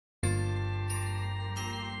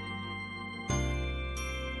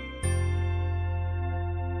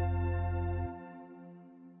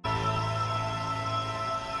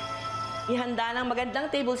ihanda ng magandang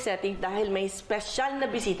table setting dahil may special na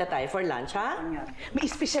bisita tayo for lunch, ha? May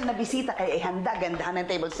special na bisita kaya ihanda, gandahan ng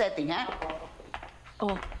table setting, ha?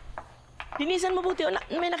 Oh, linisan mabuti.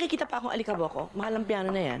 May nakikita pa akong alikaboko. Mahal ang piano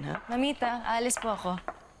na yan, ha? Mamita, aalis po ako.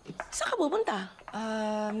 Saan ka pupunta?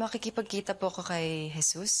 Makikipagkita po ako kay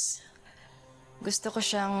Jesus. Gusto ko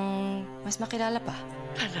siyang mas makilala pa.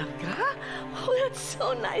 Talaga? Oh, that's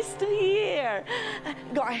so nice to hear.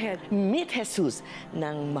 Go ahead, meet Jesus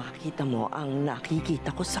nang makita mo ang nakikita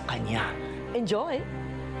ko sa kanya. Enjoy.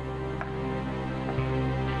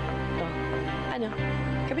 Oh, ano?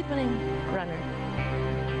 Kabit mo na yung runner.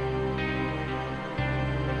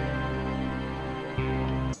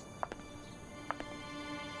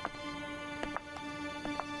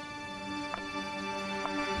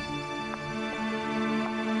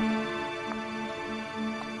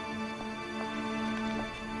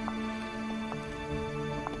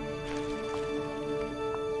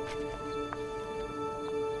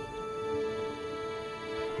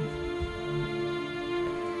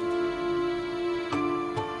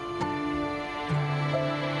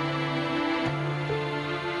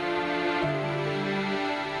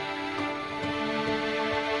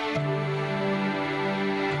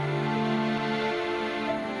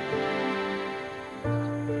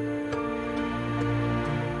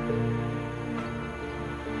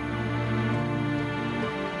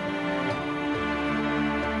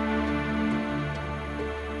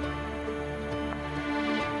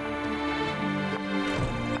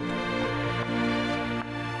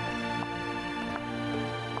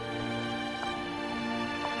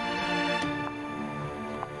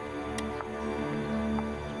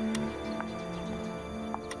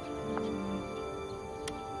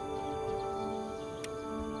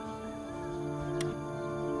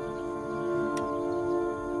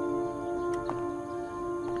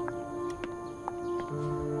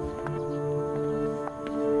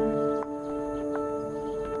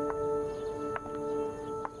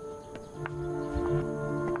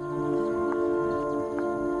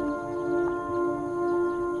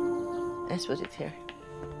 Let's put it here.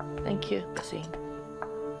 Thank you, Kasing.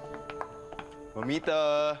 Mamita,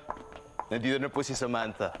 nandito na po si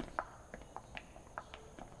Samantha.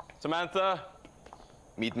 Samantha,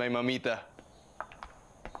 meet my mamita.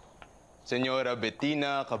 Senyora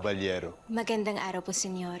Bettina Caballero. Magandang araw po,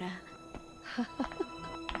 Senyora.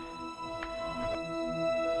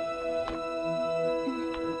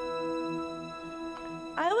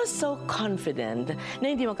 I was so confident na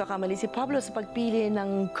hindi magkakamali si Pablo sa pagpili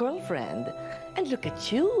ng girlfriend. And look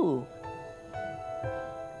at you.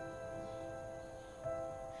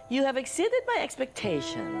 You have exceeded my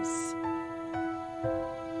expectations.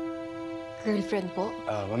 Girlfriend po?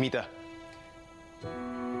 Mamita.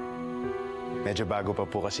 Medyo bago pa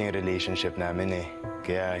po kasi yung relationship namin eh.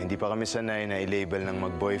 Kaya hindi pa kami sanay na i-label ng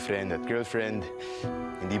mag-boyfriend at girlfriend.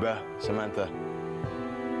 Hindi ba, Samantha?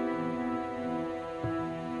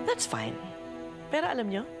 That's fine. Pero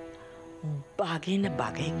alam nyo, bagay na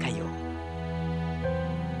bagay kayo.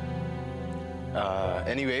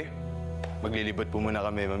 Anyway, maglilibot po muna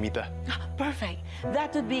kami, Mamita. Perfect.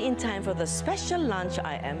 That would be in time for the special lunch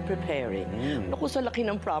I am preparing. Naku, sa laki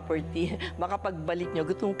ng property, makapagbalik nyo,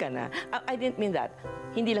 gutom ka na. I didn't mean that.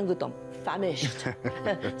 Hindi lang gutom, famished.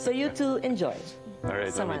 So you two enjoy. All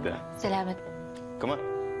right, Mamita. Salamat. Come on.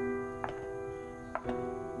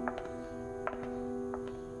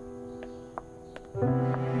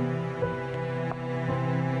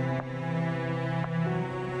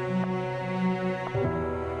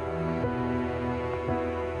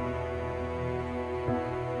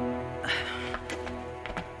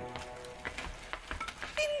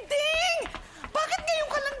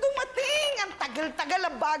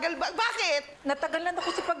 Bagal ba? Bakit? Natagalan ako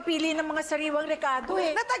sa pagpili ng mga sariwang rekado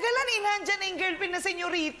eh. Natagalan eh. Nandyan na yung girlfriend na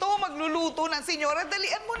senyorito. Magluluto ng senyora.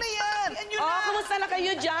 Dalian mo na yan. Yan yun na. Kumusta na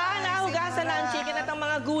kayo dyan? Hugasan na ang chicken at ang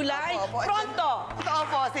mga gulay. Opo. Pronto!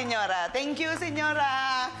 Opo, senyora. Thank you,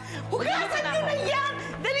 senyora. Hugasan nyo na yan!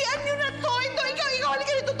 Dalian nyo na to! Ikaw,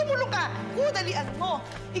 halika dito, tumulong ka. Dalian mo.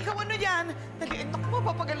 Ikaw ano yan? Dalian, naku,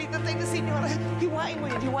 mapapagalitan tayo ng senyora. Hiwain mo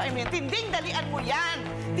yan. Tinding, dalian mo yan.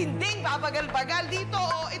 Tinding, babagal-bagal. Dito,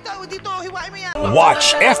 dito, hiwain mo yan.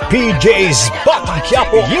 Watch FPJ's Batang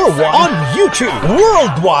Quiapo Year 1 on YouTube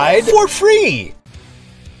worldwide for free.